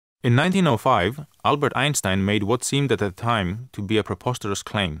In 1905, Albert Einstein made what seemed at the time to be a preposterous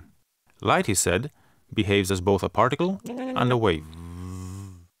claim. Light, he said, behaves as both a particle and a wave.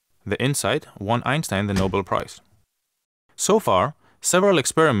 The insight won Einstein the Nobel Prize. So far, several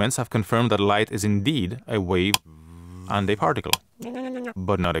experiments have confirmed that light is indeed a wave and a particle,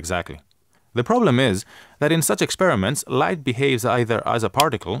 but not exactly. The problem is that in such experiments, light behaves either as a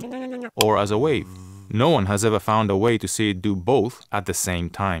particle or as a wave. No one has ever found a way to see it do both at the same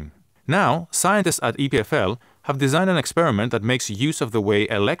time. Now, scientists at EPFL have designed an experiment that makes use of the way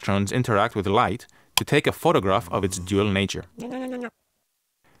electrons interact with light to take a photograph of its dual nature.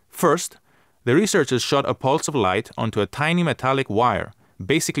 First, the researchers shot a pulse of light onto a tiny metallic wire,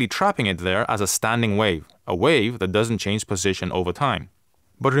 basically trapping it there as a standing wave, a wave that doesn't change position over time.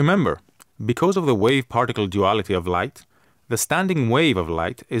 But remember, because of the wave-particle duality of light, the standing wave of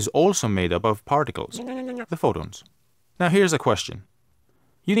light is also made up of particles, the photons. Now here's a question.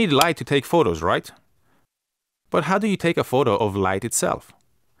 You need light to take photos, right? But how do you take a photo of light itself?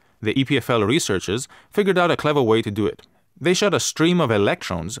 The EPFL researchers figured out a clever way to do it. They shot a stream of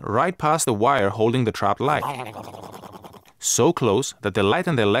electrons right past the wire holding the trapped light, so close that the light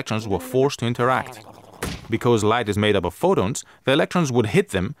and the electrons were forced to interact. Because light is made up of photons, the electrons would hit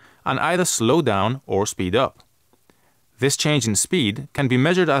them and either slow down or speed up. This change in speed can be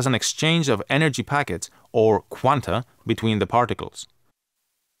measured as an exchange of energy packets, or quanta, between the particles.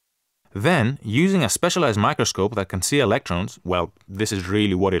 Then, using a specialized microscope that can see electrons, well, this is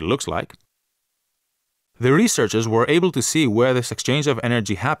really what it looks like, the researchers were able to see where this exchange of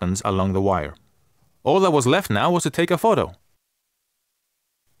energy happens along the wire. All that was left now was to take a photo.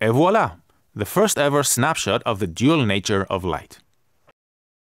 Et voilà! The first ever snapshot of the dual nature of light.